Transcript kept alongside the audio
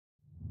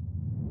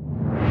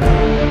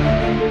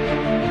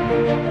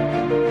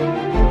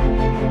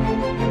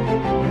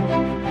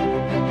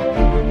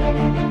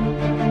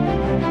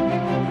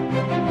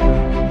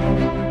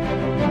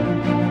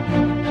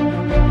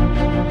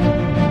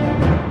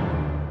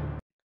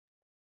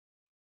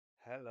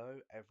Hello,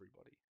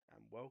 everybody,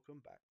 and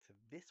welcome back to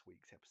this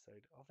week's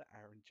episode of the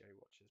Aaron J.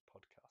 Watches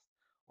podcast.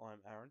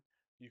 I'm Aaron.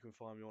 You can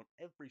find me on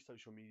every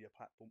social media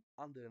platform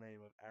under the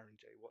name of Aaron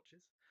J.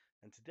 Watches.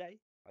 And today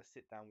I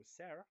sit down with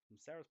Sarah from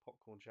Sarah's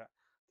Popcorn Chat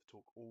to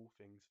talk all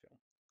things film.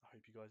 I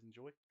hope you guys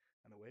enjoy,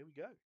 and away we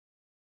go.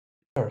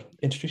 Sarah,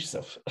 introduce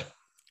yourself.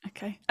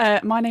 Okay.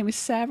 My name is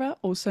Sarah,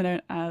 also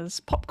known as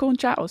Popcorn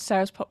Chat or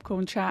Sarah's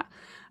Popcorn Chat.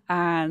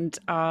 And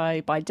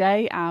I, by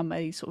day, am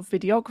a sort of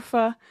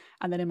videographer.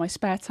 And then in my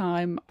spare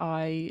time,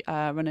 I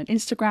run an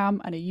Instagram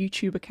and a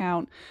YouTube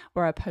account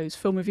where I post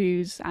film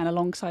reviews. And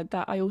alongside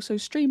that, I also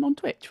stream on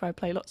Twitch where I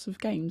play lots of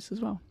games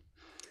as well.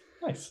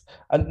 Nice.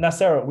 And now,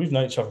 Sarah, we've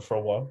known each other for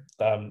a while,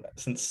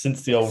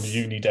 since the old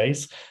uni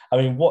days. I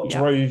mean, what Yep.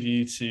 drove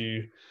you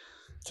to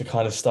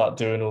kind of start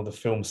doing all the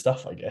film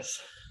stuff, I guess?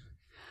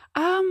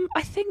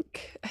 I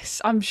think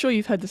I'm sure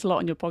you've heard this a lot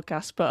on your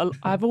podcast, but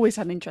I've always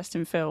had an interest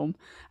in film,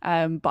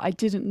 but I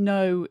didn't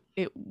know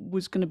it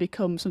was going to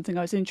become something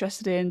I was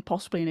interested in,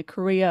 possibly in a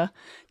career,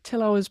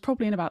 till I was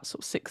probably in about sort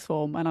of sixth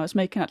form, and I was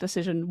making that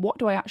decision: what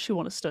do I actually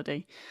want to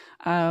study?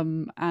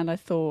 And I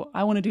thought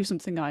I want to do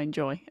something I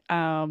enjoy.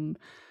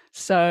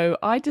 So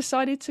I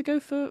decided to go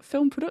for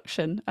film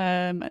production,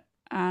 and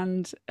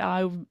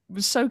I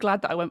was so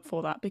glad that I went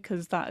for that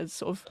because that has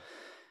sort of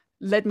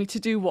led me to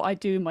do what I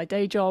do in my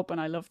day job,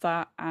 and I love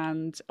that.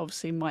 And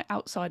obviously, my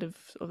outside of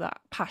that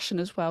passion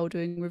as well,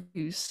 doing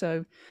reviews.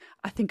 So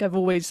I think I've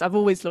always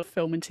loved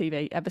film and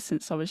TV ever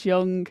since I was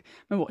young. I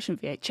remember watching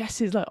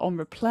VHSs like on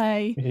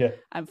replay Yeah.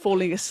 and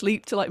falling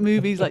asleep to like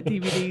movies like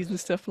DVDs and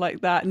stuff like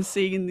that, and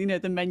seeing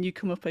the menu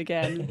come up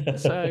again.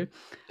 So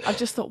I've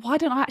just thought, why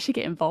don't I actually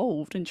get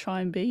involved and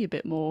try and be a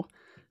bit more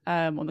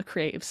on the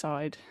creative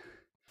side?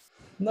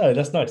 No,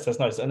 that's nice. That's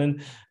nice. And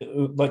then,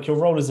 like your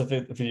role as a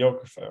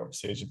videographer,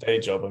 obviously, as your day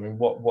job. I mean,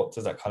 what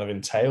does that kind of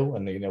entail?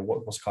 And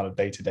what's kind of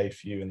day to day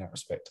for you in that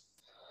respect?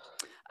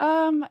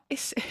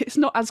 It's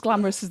not as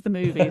glamorous as the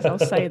movies, I'll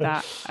say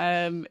that.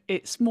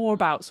 It's more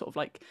about sort of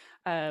like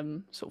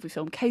sort of we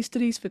film case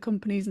studies for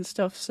companies and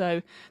stuff.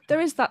 So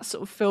there is that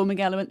sort of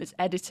filming element. There's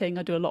editing.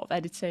 I do a lot of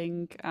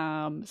editing,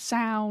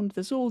 sound.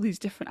 There's all these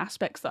different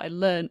aspects that I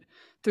learned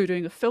through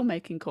doing a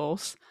filmmaking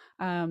course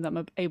that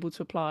I'm able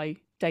to apply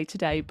day to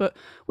day. But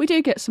we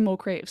do get some more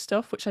creative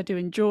stuff, which I do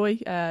enjoy.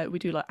 We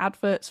do like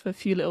adverts for a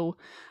few little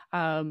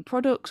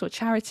products or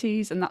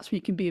charities, and that's when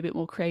you can be a bit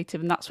more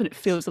creative, and that's when it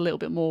feels a little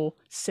bit more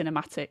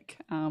cinematic.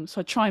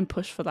 So I try and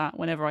push for that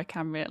whenever I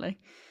can, really.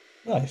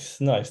 Nice,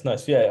 nice,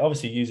 nice. Yeah,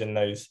 obviously using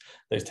those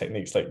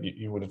techniques like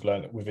you would have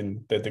learned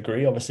within the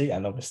degree, obviously,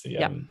 and obviously,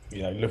 Yeah.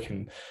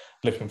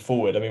 looking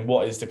forward. I mean,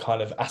 what is the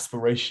kind of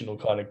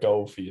aspirational kind of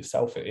goal for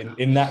yourself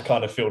in that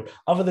kind of field,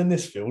 other than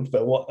this field?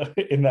 But what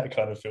in that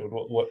kind of field?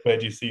 What where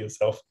do you see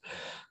yourself?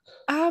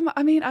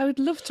 I mean, I would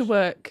love to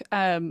work.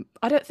 I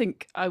don't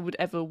think I would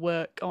ever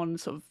work on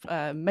sort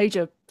of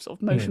major sort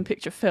of motion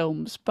picture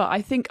films, but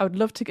I think I would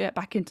love to get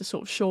back into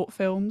sort of short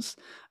films.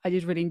 I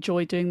did really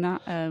enjoy doing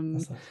that,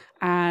 That's nice.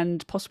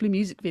 and possibly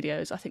music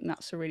videos. I think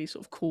that's a really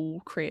sort of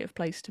cool, creative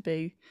place to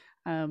be.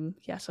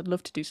 Yes, I'd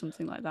love to do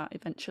something like that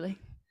eventually.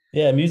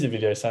 Yeah, music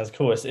video sounds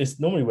cool. It's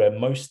normally where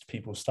most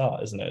people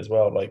start, isn't it, as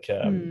well? Like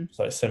Hmm. it's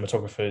like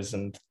cinematographers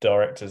and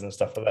directors and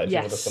stuff like that. If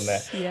you look on their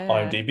Yes, yeah,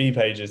 IMDb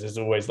pages, there's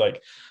always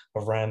like a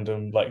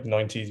random like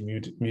 90s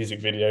music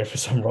video for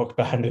some rock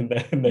band in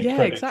their yeah,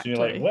 credits. And you're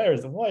like,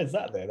 exactly. why is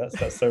that there?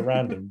 That's so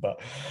random.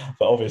 But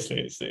obviously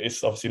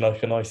it's obviously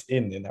like a nice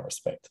in that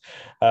respect.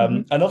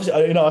 Hmm. And obviously,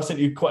 I sent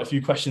you quite a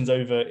few questions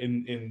over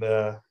in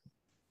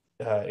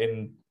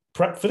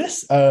prep for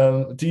this.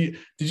 Did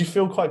you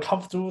feel quite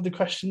comfortable with the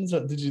questions?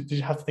 Or did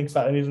you have to think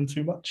about any of them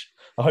too much?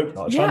 I hope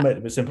not. I try and Yeah, make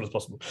them as simple as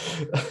possible.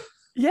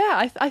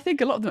 yeah, I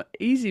think a lot of them are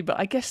easy, but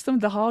I guess some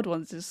of the hard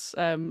ones is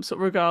sort of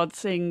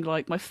regarding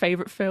like my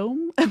favorite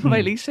film and my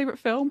Hmm. least favorite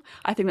film.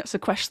 I think that's a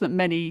question that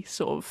many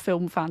sort of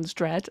film fans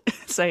dread,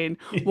 saying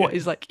what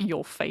is Yes. like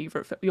your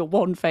favorite, your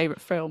one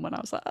favorite film, and I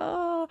was like,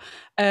 oh,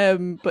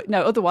 but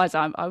no. Otherwise,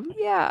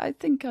 yeah, I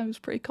think I was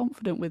pretty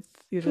confident with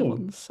the other Cool.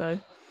 ones. So.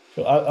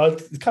 Cool. I'll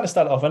kind of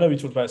start off. I know we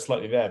talked about it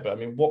slightly there, but I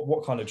mean,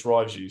 what kind of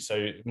drives you?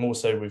 So more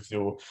so with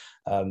your,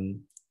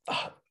 um,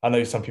 I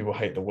know some people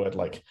hate the word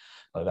like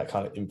that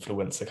kind of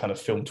influencer, kind of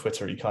film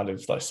Twittery kind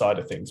of like side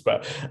of things,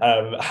 but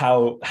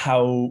how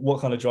what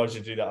kind of drives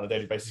you to do that on a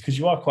daily basis? Because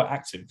you are quite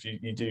active.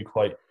 You do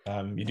quite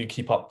you do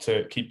keep up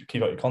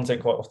your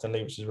content quite often,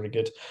 which is really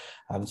good.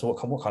 So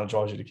what kind of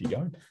drives you to keep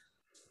going?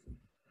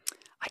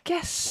 I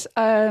guess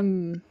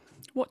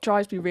what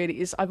drives me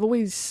really is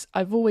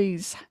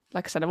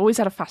like I said, I've always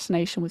had a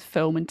fascination with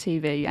film and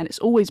TV, and it's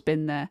always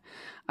been there.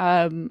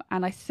 And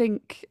I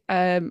think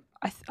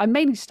I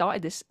mainly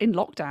started this in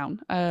lockdown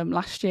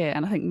last year,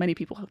 and I think many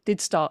people did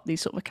start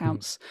these sort of Mm.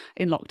 accounts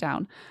in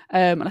lockdown.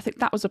 And I think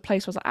that was a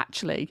place where I was like,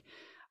 actually,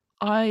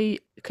 I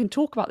can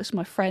talk about this with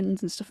my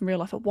friends and stuff in real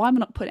life. But why am I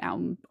not putting it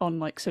out on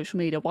like social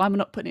media? Why am I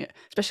not putting it,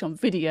 especially on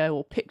video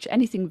or picture,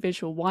 anything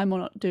visual? Why am I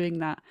not doing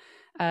that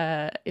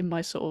in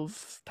my sort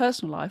of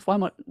personal life?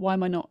 Why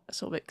am I not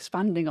sort of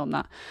expanding on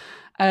that?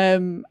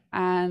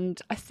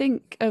 And I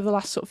think over the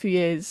last sort of few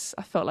years,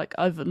 I felt like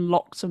I've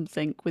unlocked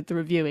something with the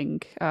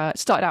reviewing. It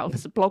started out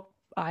as a blog.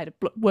 I had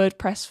a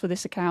WordPress for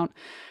this account,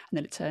 and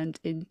then it turned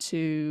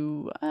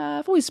into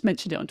I've always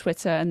mentioned it on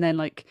Twitter, and then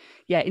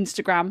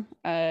Instagram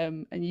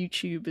and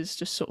YouTube has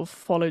just sort of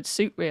followed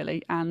suit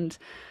really. And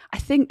I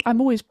think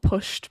I'm always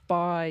pushed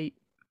by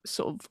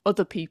sort of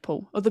other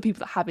people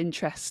that have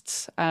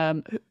interests,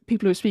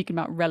 people who are speaking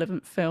about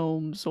relevant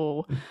films,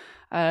 or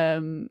I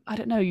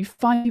don't know, you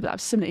find people that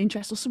have similar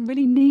interests or some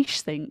really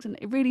niche things, and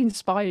it really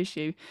inspires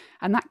you,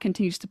 and that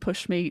continues to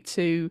push me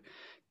to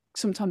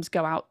sometimes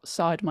go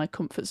outside my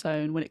comfort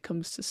zone when it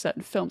comes to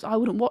certain films. I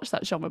wouldn't watch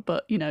that genre,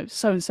 but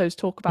so and so's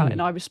talk about it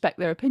and I respect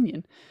their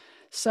opinion.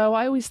 So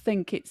I always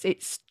think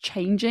it's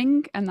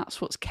changing, and that's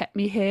what's kept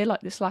me here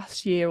like this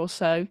last year or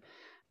so,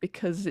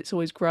 because it's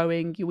always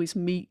growing. You always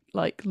meet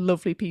like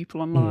lovely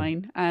people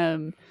online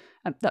and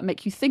that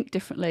make you think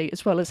differently,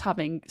 as well as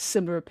having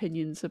similar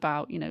opinions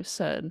about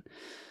certain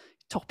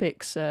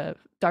topics,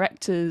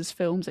 directors,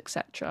 films,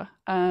 etc.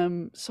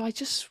 So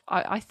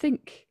I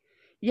think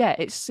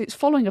it's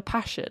following a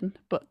passion,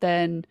 but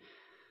then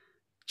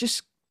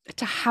just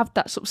to have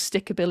that sort of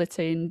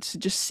stickability and to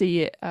just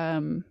see it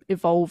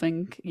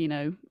evolving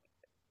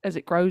as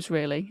it grows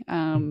really.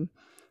 And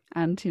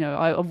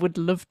I would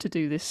love to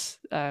do this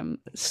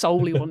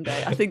solely one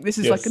day. I think this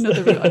is like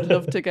another route I'd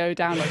love to go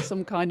down, like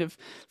some kind of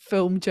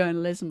film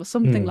journalism or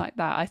something like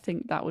that. I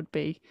think that'd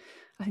be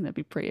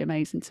pretty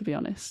amazing, to be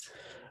honest.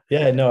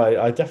 Yeah,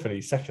 no, I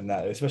definitely second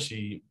that,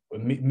 especially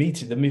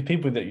meeting the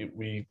people that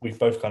we've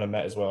both kind of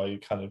met as well. You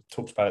kind of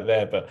talked about it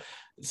there, but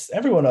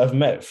everyone I've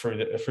met through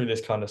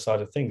this kind of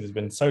side of things has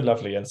been so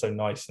lovely and so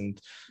nice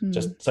and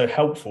just so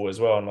helpful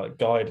as well, and like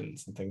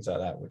guidance and things like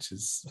that, which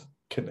is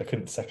I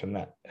couldn't second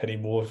that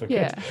anymore if I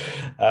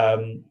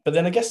could. But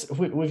then I guess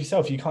with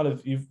yourself, you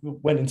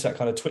went into that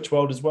kind of Twitch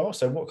world as well.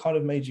 So what kind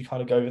of made you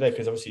kind of go over there?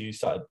 Because obviously you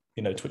started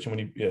Twitching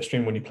when you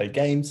stream when you play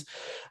games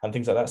and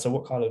things like that. So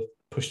what kind of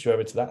pushed you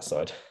over to that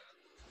side?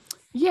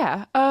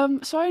 Yeah,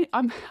 so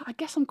I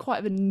guess I'm quite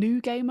of a new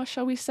gamer,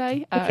 shall we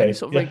say? Okay,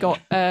 sort of really got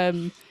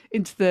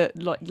into the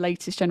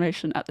latest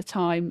generation at the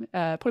time,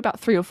 probably about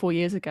 3 or 4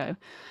 years ago.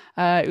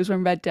 It was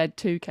when Red Dead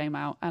 2 came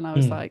out, and I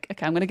was like,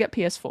 okay, I'm going to get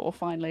PS4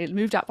 finally. I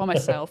moved out by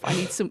myself. I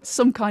need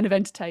some kind of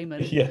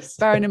entertainment. Yes.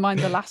 Bearing in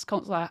mind the last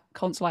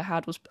console I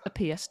had was a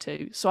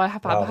PS2, so I've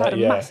had a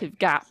massive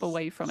gap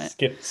away from it.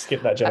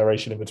 Skip that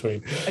generation in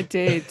between. I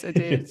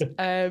did.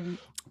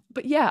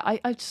 But yeah,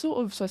 I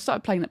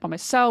started playing that by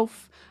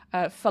myself.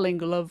 Fell in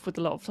love with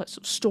a lot of sort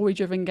of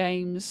story-driven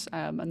games,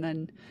 and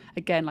then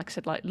again, like I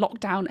said, like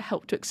lockdown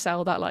helped to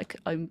excel that. Like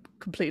I'm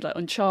completely like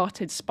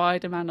Uncharted,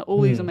 Spider-Man,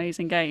 all these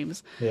amazing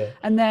games. Yeah.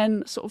 And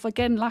then sort of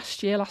again last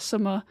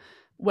summer,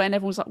 when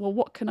everyone was like, well,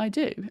 what can I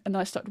do? And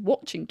I started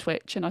watching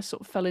Twitch, and I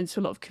sort of fell into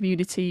a lot of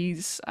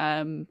communities,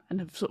 and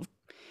have sort of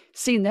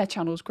seen their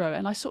channels grow,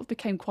 and I sort of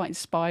became quite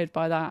inspired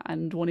by that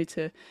and wanted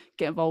to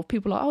get involved.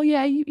 People were like, oh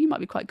yeah, you might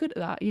be quite good at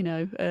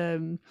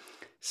that,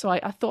 So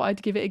I thought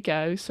I'd give it a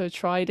go. So I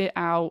tried it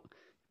out,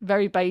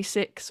 very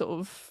basic, sort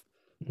of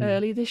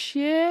early this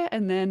year,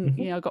 and then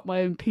I got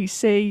my own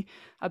PC.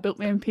 I built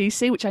my own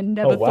PC, which I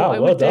never thought I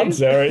would do. Well done,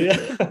 Sarah.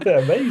 Yeah,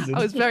 amazing.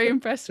 I was very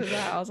impressed with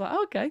that. I was like,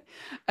 okay,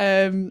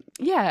 and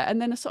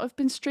then I sort of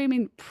been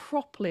streaming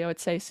properly, I would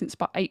say, since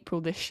about April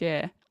this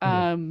year.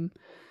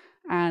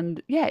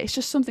 And yeah, it's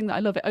just something that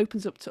I love. It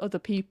opens up to other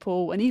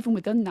people, and even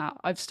within that,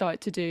 I've started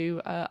to do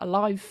a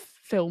live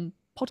film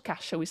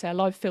podcast, shall we say, a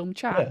live film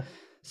chat. Yeah.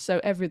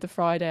 So every other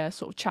Friday, I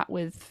sort of chat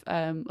with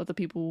other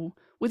people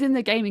within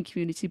the gaming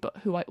community, but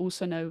who I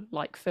also know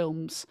like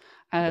films.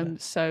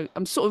 So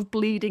I'm sort of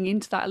bleeding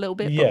into that a little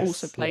bit, but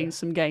also playing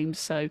some games.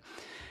 So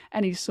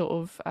any sort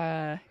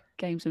of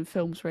games and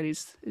films really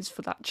is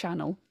for that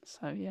channel.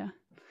 So yeah.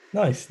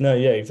 Nice. No,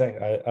 yeah,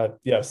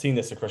 exactly. I've seen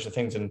this across the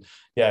things, and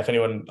yeah, if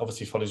anyone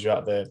obviously follows you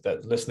out there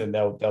that's listening,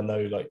 they'll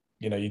know, like,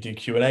 you do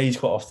Q&As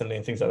quite often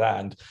and things like that,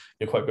 and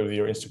you're quite good with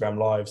your Instagram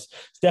lives.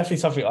 It's definitely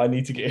something I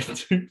need to get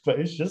into, but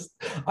it's just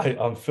I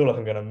feel like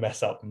I'm going to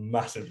mess up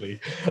massively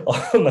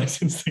on those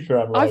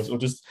Instagram lives, or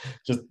just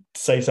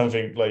say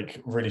something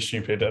like really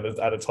stupid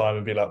at a time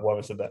and be like, why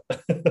have I said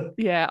that?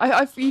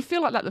 Yeah, you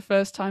feel like that the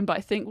first time, but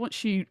I think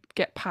once you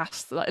get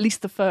past like, at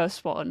least the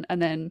first one,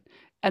 and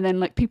then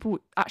like people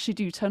actually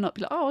do turn up,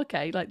 like, oh,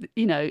 okay, like,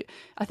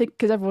 I think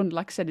because everyone,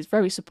 like I said, is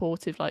very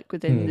supportive, like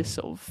within this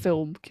sort of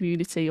film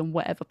community on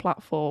whatever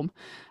platform.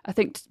 I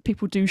think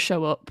people do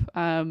show up,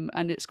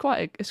 and it's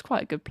quite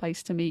a good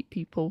place to meet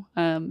people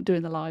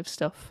doing the live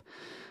stuff.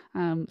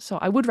 So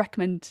I would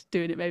recommend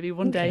doing it maybe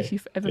one day if you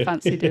ever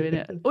fancy doing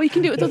it, or you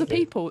can do it with other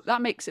people.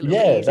 That makes it a little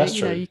easier. That's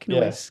true. You can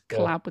always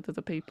collab with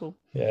other people.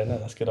 Yeah, no,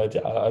 that's a good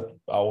idea.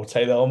 I will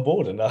take that on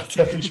board, and I'll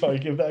definitely try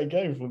and give that a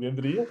go before the end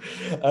of the year.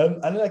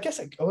 And then I guess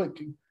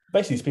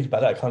basically speaking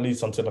about that, it kind of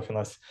leads on to like a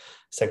nice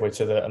segue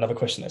to another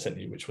question I sent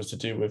you, which was to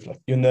do with like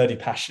your nerdy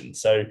passion.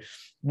 So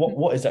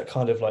what is that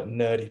kind of like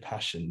nerdy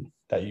passion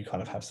that you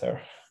kind of have,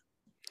 Sarah?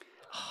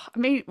 I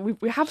mean,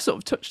 we have sort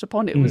of touched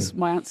upon it. Was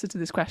my answer to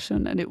this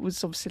question, and it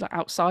was obviously like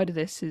outside of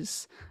this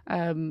is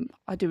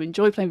I do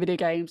enjoy playing video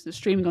games and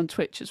streaming on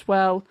Twitch as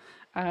well,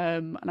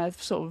 and I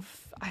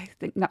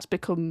think that's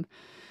become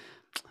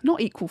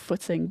not equal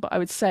footing, but I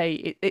would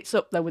say it's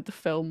up there with the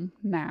film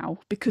now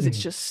because it's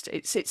just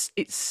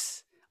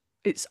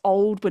it's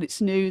old, but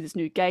it's new. There's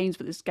new games,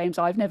 but there's games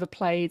I've never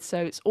played, so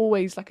it's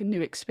always like a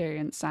new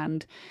experience,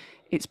 and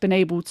it's been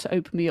able to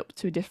open me up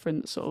to a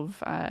different sort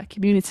of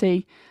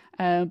community.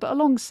 But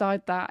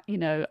alongside that, you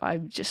know,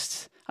 I'm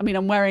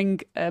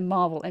wearing a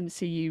Marvel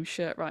MCU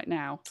shirt right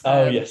now.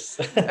 Oh, yes.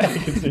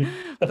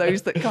 For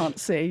those that can't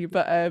see.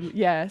 But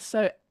yeah,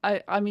 so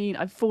I mean,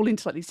 I fall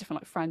into like these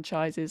different like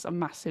franchises. I'm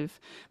massive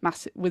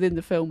within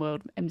the film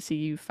world,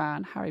 MCU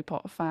fan, Harry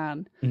Potter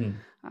fan,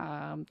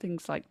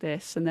 things like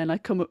this. And then I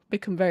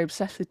become very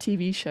obsessed with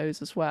TV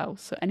shows as well.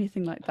 So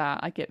anything like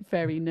that, I get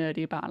very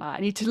nerdy about. Like,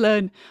 I need to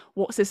learn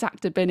what's this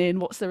actor been in,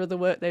 what's their other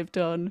work they've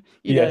done.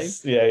 You know,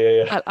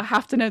 yeah. I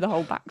have to know the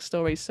whole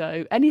backstory.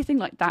 So anything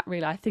like that,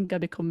 really, I think I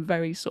become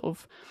very sort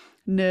of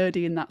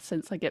nerdy in that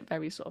sense. I get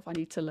very sort of, I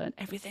need to learn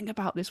everything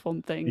about this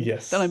one thing.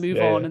 Yes. Then I move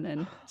on, and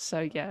then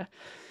yeah.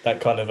 That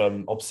kind of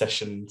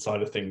obsession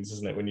side of things,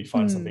 isn't it? When you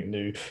find something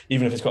new,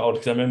 even if it's quite old.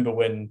 Because I remember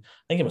when,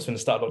 I think it must have been the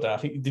start of lockdown. I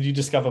think, did you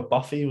discover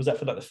Buffy? Was that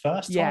for like the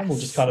first time, or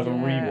just kind of a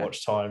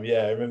rewatch time?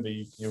 Yeah, I remember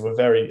you were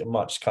very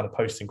much kind of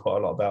posting quite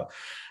a lot about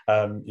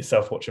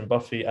yourself watching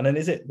Buffy. And then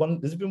has it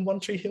been One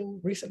Tree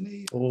Hill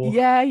recently? Or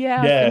I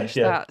finished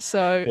that.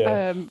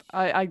 So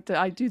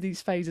I do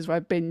these phases where I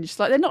binge.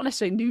 Like, they're not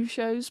necessarily new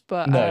shows,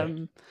 but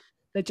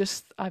they're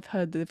just, I've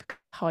heard the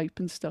hype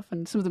and stuff,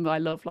 and some of them I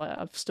love. Like,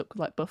 I've stuck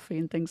with like Buffy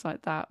and things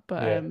like that.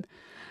 But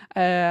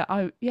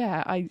I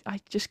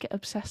just get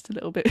obsessed a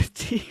little bit with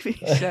TV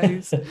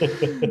shows.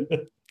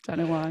 Don't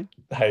know why.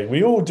 Hey,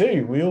 we all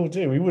do. We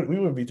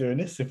wouldn't be doing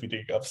this if we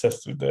didn't get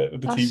obsessed with the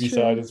TV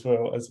side as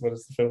well as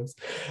the films.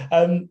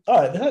 All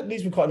right, that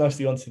leads me quite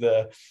nicely onto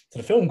the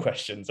film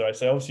questions. All right,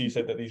 so obviously you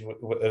said that these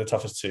were the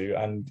toughest two,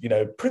 and you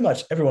know, pretty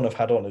much everyone I've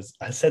had on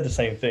has said the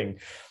same thing.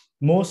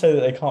 More so that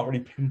they can't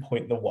really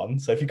pinpoint the one.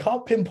 So if you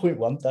can't pinpoint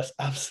one, that's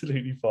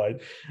absolutely fine.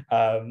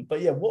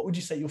 But yeah, what would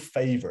you say your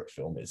favourite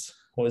film is?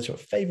 What is your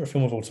favourite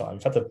film of all time?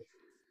 If I had to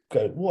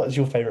go, what is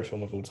your favourite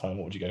film of all time?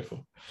 What would you go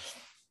for?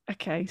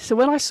 Okay, so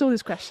when I saw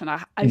this question,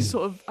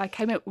 I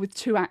came up with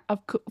two. I've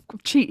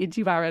cheated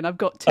you, Aaron. I've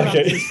got two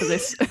answers for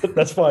this.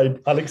 That's fine.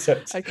 I'll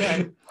accept.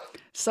 Okay,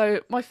 so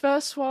my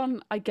first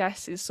one, I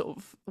guess, is sort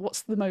of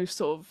what's the most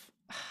sort of.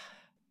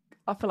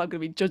 I feel like I'm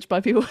going to be judged by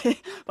people here,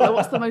 but like,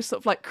 what's the most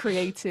sort of like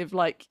creative,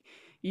 like,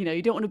 you know,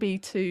 you don't want to be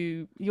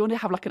too, you want to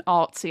have like an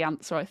artsy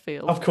answer, I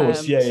feel. Of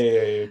course,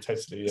 yeah,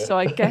 totally, yeah. So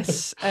I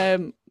guess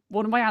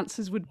one of my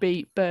answers would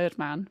be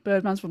Birdman.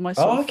 Birdman's one of my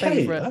sort of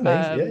favourite.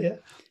 Amazing. Yeah.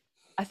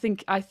 I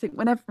think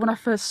when I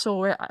first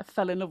saw it, I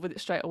fell in love with it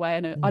straight away.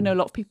 I know a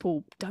lot of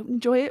people don't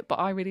enjoy it, but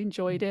I really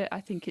enjoyed it.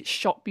 I think it's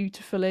shot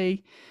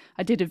beautifully.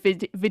 I did a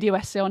video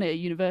essay on it at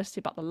university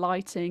about the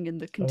lighting and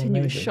the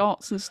continuous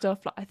shots and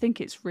stuff. Like, I think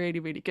it's really,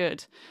 really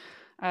good.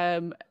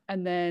 And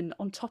then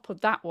on top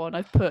of that one,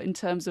 I've put, in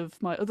terms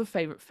of my other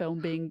favourite film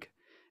being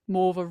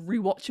more of a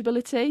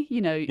rewatchability.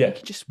 You know, you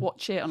can just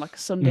watch it on like a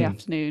Sunday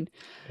afternoon.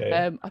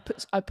 I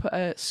put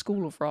a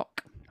School of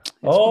Rock.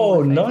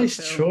 Oh, nice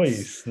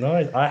choice.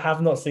 Nice. I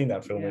have not seen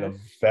that film in a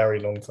very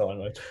long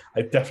time.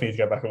 I definitely need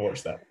to go back and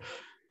watch that.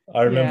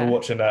 I remember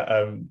watching that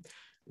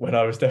when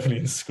I was definitely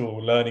in school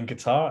learning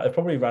guitar.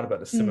 Probably around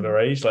about a similar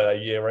age, like a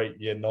year 8,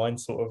 year 9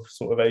 sort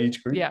of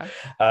age group. Yeah.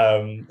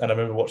 And I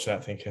remember watching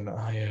that thinking,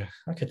 oh yeah,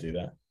 I could do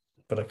that.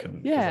 But I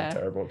couldn't because I'm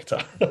terrible at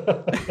guitar.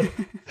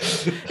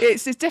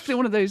 It's definitely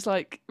one of those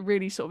like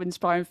really sort of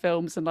inspiring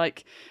films, and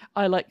like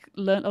I like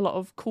learnt a lot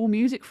of cool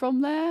music from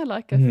there.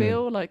 Like I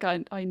feel like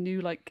I knew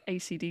like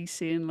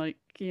AC/DC and like,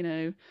 you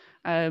know,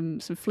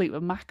 some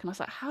Fleetwood Mac, and I was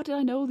like, how did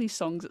I know all these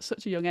songs at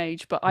such a young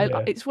age? But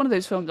it's one of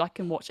those films I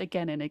can watch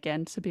again and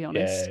again, to be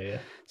honest. So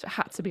it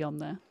had to be on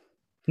there.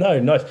 No,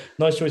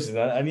 nice choices.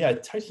 And yeah, I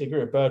totally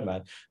agree with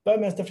Birdman.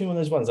 Birdman's definitely one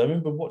of those ones. I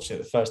remember watching it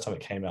the first time it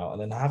came out, and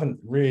then I haven't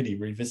really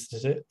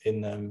revisited it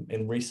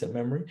in recent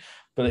memory.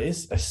 But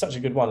it's such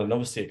a good one, and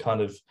obviously it kind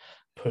of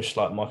pushed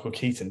like Michael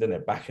Keaton, didn't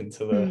it, back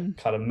into the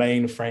kind of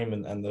main frame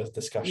and the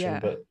discussion.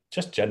 But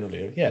just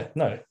generally,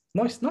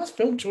 nice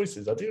film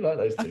choices. I do like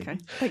those two. Okay,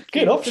 thank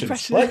you. Good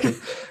options. Like it.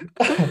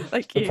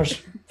 Thank you.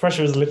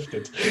 Pressure is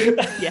lifted.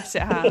 Yes,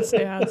 it has.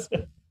 It has.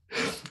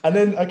 And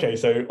then, okay,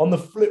 so on the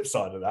flip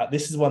side of that,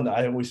 this is one that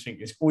I always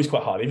think is always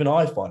quite hard. Even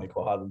I find it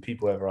quite hard when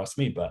people ever ask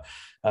me. But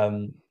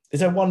is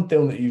there one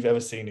film that you've ever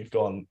seen you've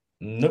gone,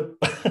 nope,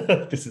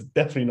 this is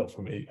definitely not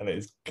for me, and it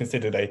is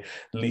considered a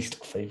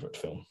least favourite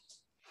film?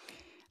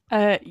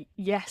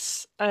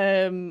 Yes.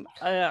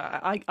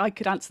 I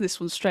could answer this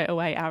one straight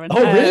away, Aaron.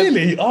 Oh,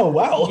 really? Oh,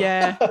 wow.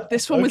 Yeah,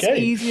 this one was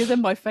easier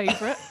than my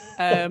favourite.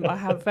 I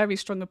have very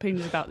strong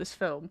opinions about this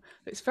film.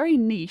 It's very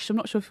niche. I'm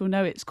not sure if you'll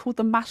know it. It's called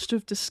The Master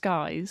of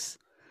Disguise.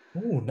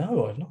 Oh,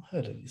 no, I've not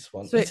heard of this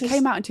one. So it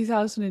came out in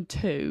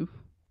 2002.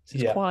 So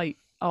it's quite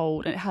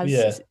old. And it has...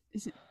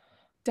 Is it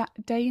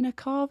Dana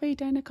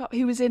Carvey.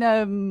 He was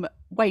in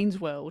Wayne's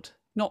World,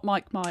 not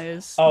Mike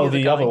Myers, the Oh, other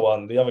the other guy.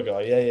 one, the other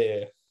guy. Yeah, yeah,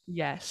 yeah.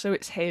 Yeah, so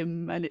it's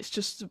him, and it's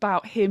just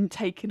about him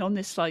taking on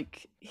this,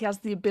 like, he has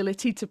the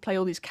ability to play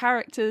all these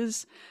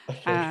characters,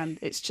 Okay. and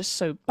it's just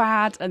so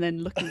bad. And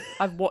then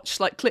I've watched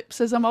like clips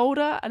as I'm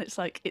older, and it's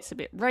like, it's a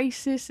bit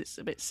racist, it's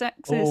a bit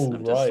sexist, and Oh,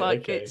 I'm just right. like,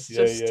 Okay.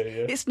 Yeah, yeah,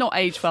 yeah. it's not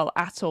aged well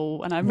at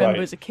all. And I remember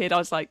Right. as a kid, I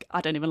was like, I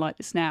don't even like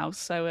this now.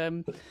 So,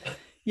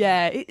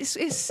 yeah,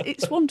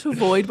 it's one to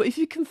avoid, but if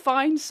you can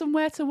find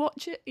somewhere to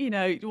watch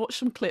it, watch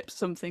some clips,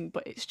 something,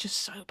 but it's just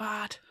so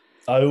bad.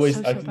 So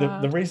The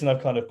bad. reason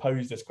I've kind of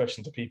posed this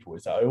question to people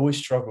is that I always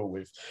struggle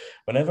with,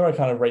 whenever I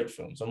kind of rate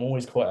films, I'm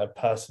always quite a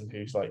person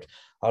who's like,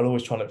 I'll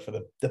always try to look for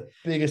the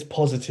biggest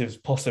positives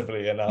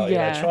possibly, and I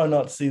Yeah. try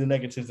not to see the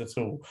negatives at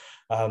all.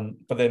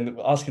 But then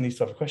asking these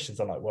type of questions,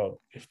 I'm like,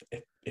 well,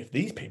 if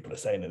these people are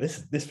saying that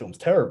this film's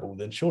terrible,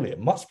 then surely it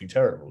must be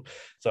terrible.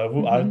 So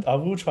Hmm. I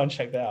will try and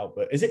check that out.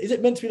 But is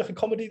it meant to be like a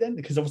comedy then?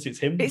 Because obviously it's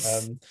him.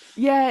 It's a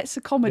Yeah.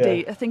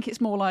 comedy. I think it's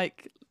more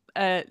like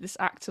this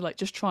actor like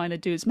just trying to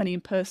do as many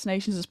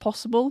impersonations as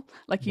possible.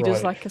 Like he does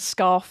Right. like a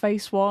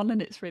Scarface one,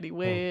 and it's really Oh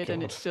weird,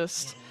 and God. it's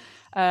just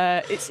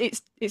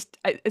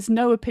it's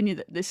no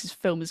opinion that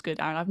film is good,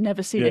 Aaron. I've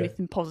never seen Yeah.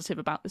 anything positive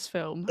about this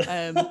film.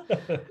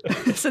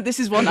 So this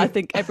is one I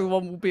think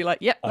everyone will be like,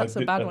 yep, that's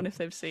a bad I one if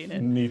they've seen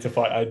it. need to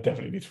find. I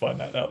definitely need to find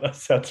that out. That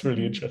sounds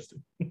really Mhm.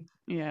 interesting.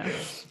 Yeah.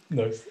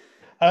 Nice.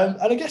 And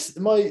I guess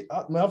my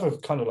other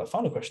kind of like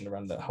final question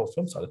around that whole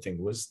film side of thing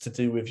was to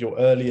do with your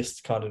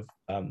earliest kind of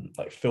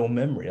like film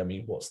memory. I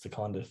mean, what's the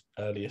kind of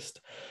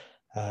earliest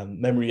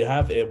memory you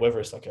have, whether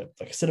it's like a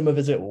cinema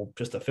visit or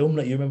just a film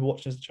that you remember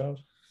watching as a child?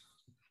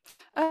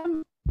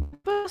 Um,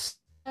 First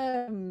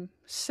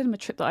cinema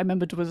trip that I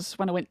remembered was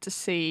when I went to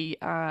see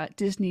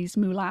Disney's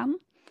Mulan,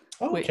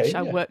 Oh, which okay,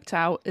 I yeah, worked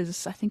out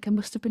as, I think I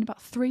must have been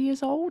about 3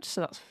 years old.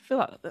 So I feel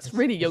like that's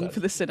really was young that for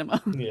the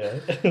cinema. yeah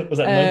was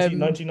that um,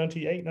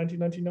 1998,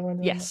 1999 around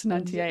that yes,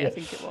 time, was it? 98, I Yeah,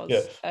 think it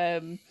yeah.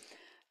 was.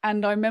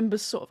 And I remember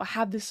I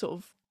had this sort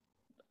of,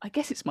 I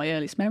guess it's my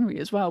earliest memory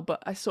as well,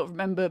 but I sort of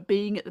remember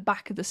being at the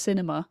back of the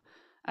cinema,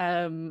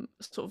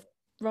 sort of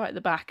right at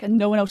the back, and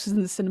no one else was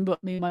in the cinema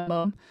but me and my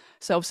mum.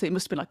 So obviously it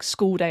must have been like a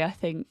school day, I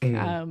think.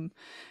 Mm.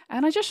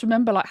 And I just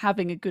remember like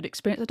having a good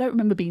experience. I don't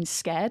remember being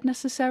scared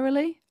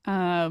necessarily.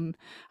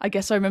 I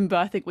guess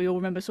I think we all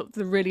remember sort of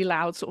the really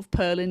loud sort of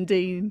Pearl and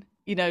Dean,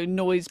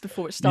 noise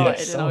before it started,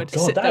 Yes. and I Oh would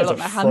God, sit that there with is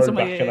a like my hands on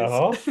my throwback and a ears.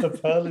 half. The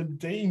Pearl and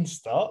Dean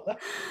start.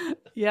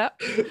 Yeah.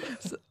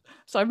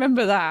 So I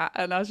remember that,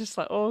 and I was just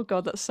like, "Oh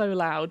God, that's so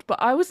loud!"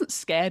 But I wasn't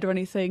scared or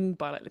anything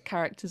by like the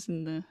characters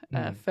in the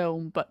Mm.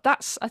 film. But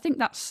I think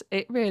that's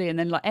it really. And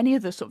then like any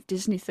other sort of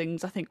Disney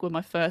things, I think were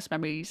my first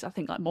memories. I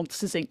think like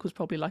Monsters Inc. was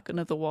probably like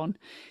another one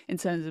in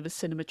terms of a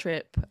cinema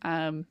trip.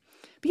 But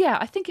yeah,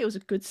 I think it was a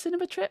good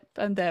cinema trip,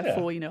 and Yeah.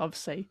 therefore,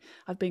 obviously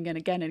I've been going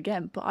again and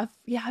again. But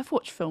I've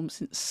watched films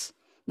since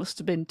must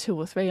have been 2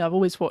 or 3. I've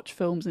always watched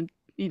films and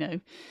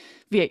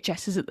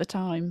VHSs at the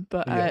time.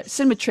 But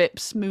cinema Yes.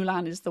 trips,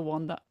 Mulan is the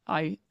one that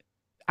I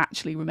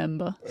actually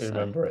remember. I So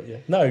remember it. Yeah.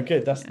 No,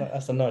 good. yeah.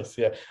 That's a nice.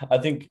 Yeah. I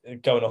think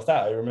going off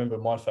that, I remember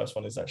my first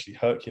one is actually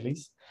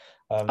Hercules.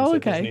 Oh, So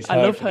okay. Disney's I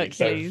love Hercules.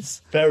 So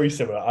Hercules. very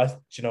similar. Do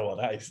you know what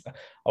that is?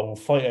 I will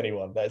fight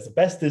anyone. That is the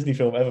best Disney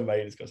film ever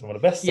made. It's got some of the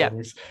best Yeah,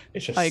 songs.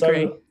 It's I just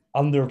agree. so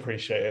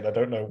underappreciated. I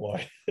don't know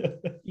why.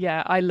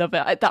 Yeah, I love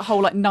it. That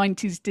whole like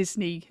 90s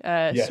Disney sort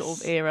of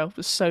Yes. era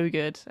was so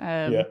good.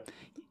 Yeah.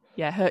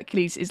 Yeah,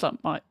 Hercules is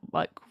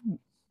like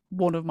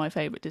one of my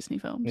favorite Disney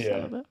films. I Yeah.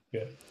 love it.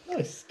 Yeah.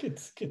 Nice. Good.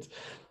 Good.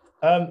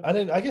 And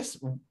then I guess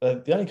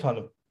the only kind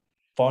of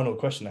final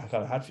question I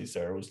kind of had for you,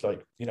 Sarah, was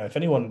like, if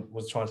anyone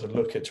was trying to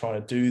look at trying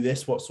to do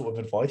this, what sort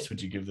of advice would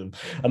you give them?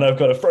 I know I've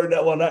got to throw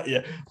that one at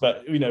you,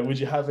 but would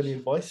you have any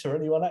advice for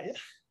anyone at you?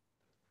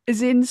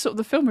 Is in sort of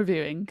the film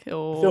reviewing The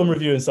film or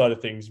reviewing side of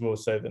things more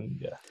so than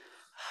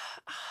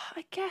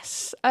I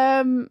guess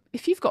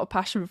if you've got a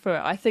passion for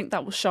it, I think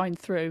that will shine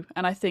through,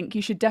 and I think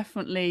you should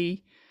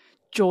definitely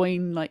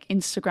join like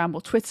Instagram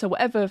or Twitter,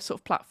 whatever sort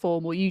of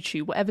platform, or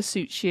YouTube, whatever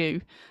suits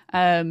you.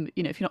 If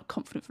you're not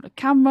confident from a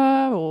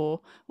camera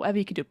or whatever,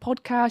 you can do a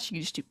podcast, you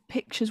can just do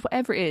pictures,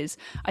 whatever it is.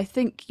 I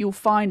think you'll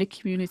find a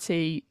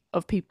community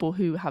of people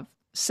who have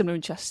similar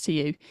interests to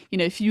you.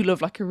 If you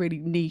love like a really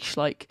niche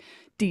like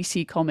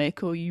DC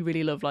comic, or you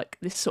really love like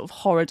this sort of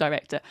horror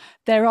director,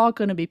 there are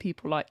going to be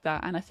people like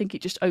that, and I think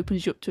it just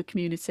opens you up to a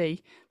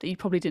community that you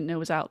probably didn't know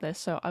was out there.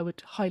 So I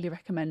would highly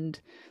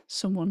recommend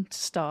someone to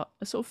start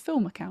a sort of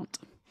film account.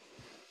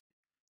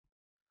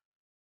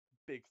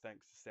 Big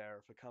thanks to Sarah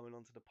for coming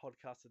onto the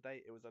podcast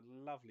today. It was a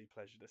lovely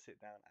pleasure to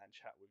sit down and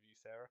chat with you,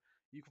 Sarah.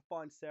 You can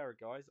find Sarah,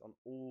 guys, on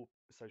all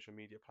social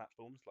media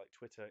platforms like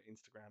Twitter,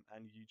 Instagram,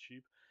 and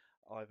YouTube,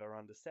 either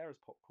under Sarah's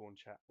Popcorn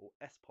Chat or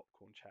S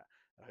Popcorn Chat.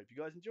 I hope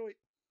you guys enjoy.